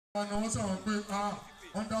Yeah,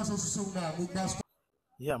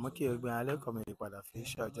 mo kí ẹgbẹ́ alẹ́ kọ́ mi padà fi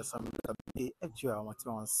iṣẹ́ ọjọ́ sọ́mi lọ́bí ẹjọ́ àwọn tí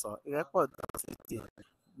wọ́n ń sọ Irepodun CDA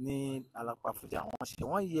ní Alápàfújà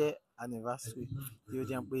wọ́n yẹ anniversary tí ó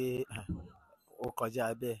jẹ́ pé ó kọjá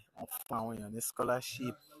bẹ́ẹ̀ wọ́n fún àwọn èèyàn ní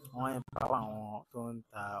scholarship wọ́n empower àwọn tó ń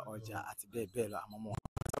ta ọjà àti bẹ́ẹ̀ bẹ́ẹ̀ lọ àmọ́ wọn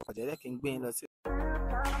ọjà jẹ́ kí n gbé yín lọ sí.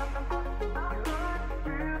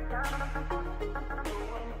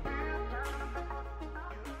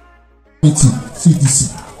 CDC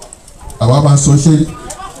àwa máa sọ iṣẹ́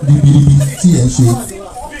ribiribi tí ẹ̀ ń ṣe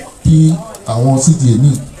kí àwọn CDA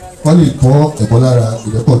ní wọ́n lè kọ́ ẹ̀kọ́ lára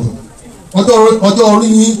Irepodun. ọjọ́ orí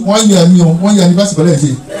yín wọ́n yẹ ẹ̀mí o wọ́n yẹ anniversary pẹ̀lẹ́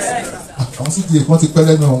ṣe àwọn CDA kan ti pẹ́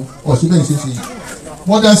lẹ́nu ọ̀ṣun lẹ́yìn ṣe ṣe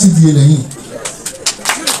wọ́n dá CDA lẹ́yìn.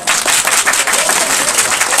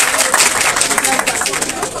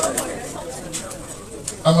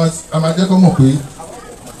 a máa jẹ́ kó mọ̀ pé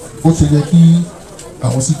ó ṣe yẹ kí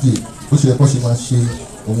àwọn CDA ó ṣe yẹ kó ṣe máa ṣe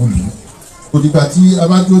òun nìyí. Òdìgbà tí a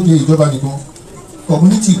bá dúró de ìjọba nìkan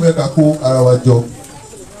community mẹ́ka kó ara wa jọ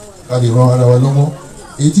ká lè ran ara wa lọ́wọ́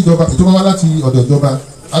èyí tí ìjọba wá láti ọ̀dọ̀ ìjọba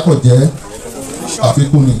á kọ̀ jẹ́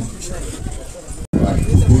àfikún ni.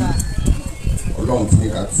 Ọlọ́run tún ní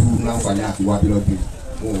ká tú láǹfààní àti wá bí lọ́dún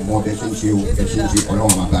wọn ò mọ bẹ́ẹ̀ ṣe ń ṣe o bẹ́ẹ̀ ṣe ń ṣe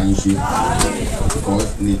Ọlọ́run máa bá yín ṣe because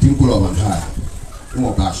ní dínkùlọ̀ máa bá tí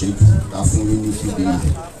wọ́n bá ṣe jù ká fún yín ní CDA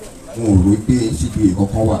wọn ò rò pé CDA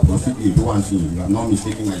kankan wà but CDA tó wà ní ìlú I'm not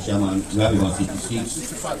mistaken my chairman we have about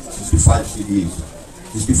 65 CDAs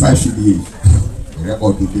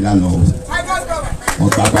Irepodun ti lánàá o wọ́n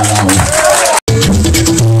gbàgbára o.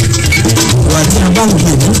 wà á ti abáwọ̀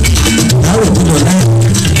ìlú láwọ̀ ìdúró náà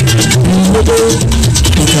ní gbogbo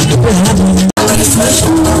ìtàkùn aláàbò.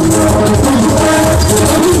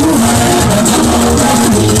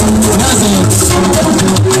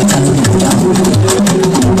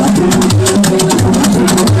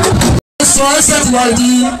 Ẹsẹ̀ tí wà ní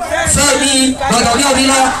Fẹ́mi Gbàdàbí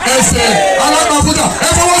Àbílá ẹsẹ̀ Alápàfújà ẹ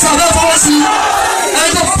fọwọ́ sí abẹ́ fọwọ́ sí ẹ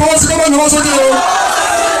tó fọwọ́ sí kọ́mọ́ ìnáwó sókè o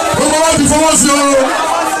gbogbo wọn ti fọwọ́ sí o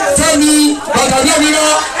Fẹ́mi Gbàdàbí Àbílá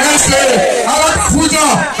ẹsẹ̀ Alápàfújà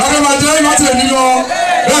Adébàjẹ́ láti èmi lọ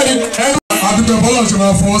bẹ́ẹ̀ni ẹ àdúgbò bọ́lá ṣe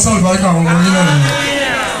máa fọwọ́ sáà ìbáríkà àwọn ọmọ yín náà nìyẹn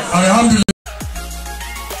alihamdulilayi.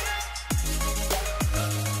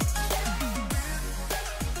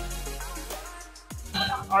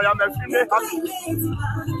 I am extremely happy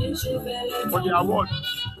for the award.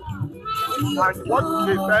 And what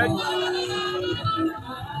they said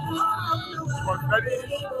was very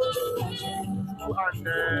true and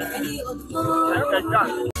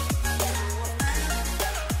exact.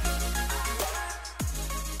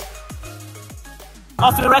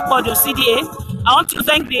 Of Irepodun CDA, I want to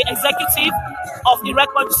thank the executive of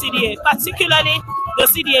Irepodun CDA, particularly the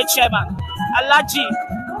CDA chairman, Alhaji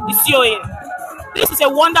Isioye. This is a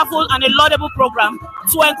wonderful and a laudable program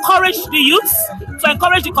to encourage the youth, to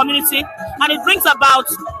encourage the community, and it brings about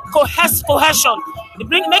cohesion. It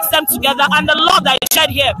makes them together, and the love that is shared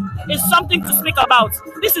here is something to speak about.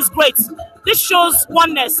 This is great. This shows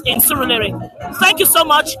oneness in Surulere. Thank you so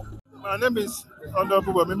much. My name is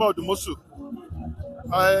Honorable Wemima Odumosu.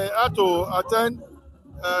 I had to attend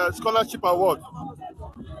a scholarship award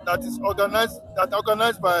that is organized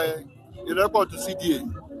by Irepodun CDA.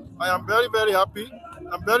 I am very, very happy.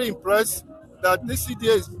 I'm very impressed that this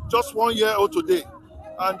CDA is just 1 year old today,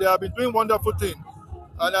 and they have been doing wonderful things.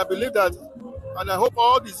 And I believe that, and I hope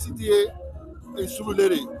all the CDA in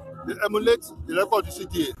Surulere they emulate the Irepodun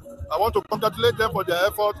CDA. I want to congratulate them for their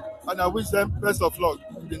effort, and I wish them best of luck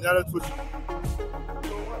in the nearest future.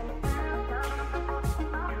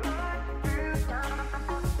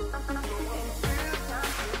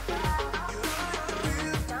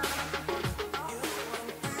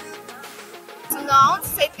 I want to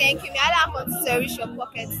say thank you. May Allah continue to cherish your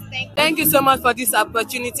pockets. Thank you so much for this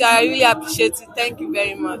opportunity. I really appreciate it. Thank you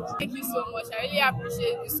very much. Thank you so much. I really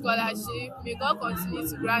appreciate the scholarship. May God continue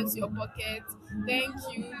to grant your pocket. Thank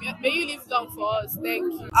you. May you live long for us.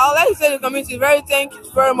 Thank you. I would like to say to the community, thank you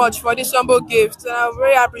very much for this humble gift. And I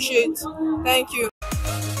very appreciate it. Thank you.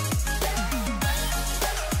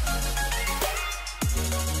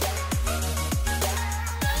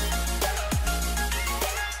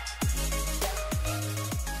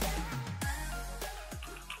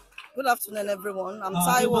 Good afternoon, everyone. I'm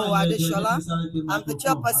Taiwo Adeshola. I'm the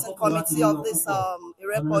chairperson committee of this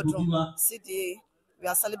Irepodun CDA. We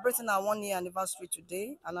are celebrating our 1 year anniversary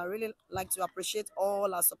today, and I really like to appreciate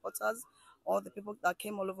all our supporters, all the people that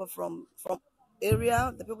came all over from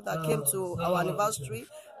area, the people that came to our anniversary,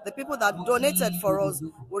 the people that donated for us.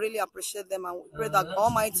 We really appreciate them, and we pray that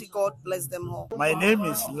Almighty God bless them all. My name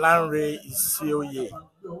is Lanre Isioye.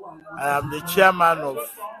 I am the chairman of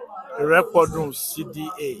Irepodun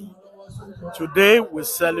CDA. Today we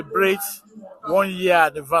celebrate 1 year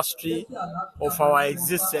anniversary of our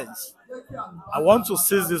existence. I want to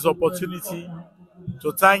seize this opportunity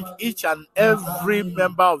to thank each and every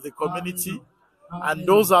member of the community and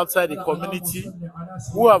those outside the community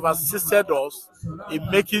who have assisted us in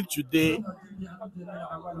making today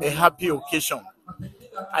a happy occasion.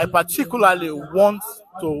 I particularly want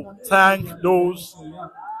to thank those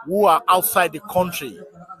who are outside the country,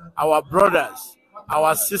 our brothers,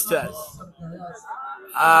 our sisters,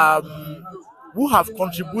 who have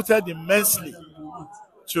contributed immensely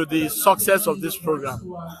to the success of this program.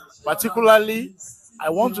 Particularly, I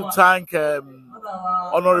want to thank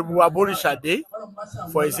Honorable Aborishade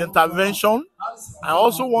for his intervention. I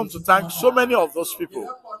also want to thank so many of those people,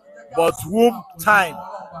 but whom time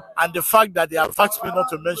and the fact that they have asked me not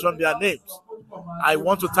to mention their names, I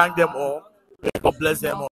want to thank them all. May God bless them all.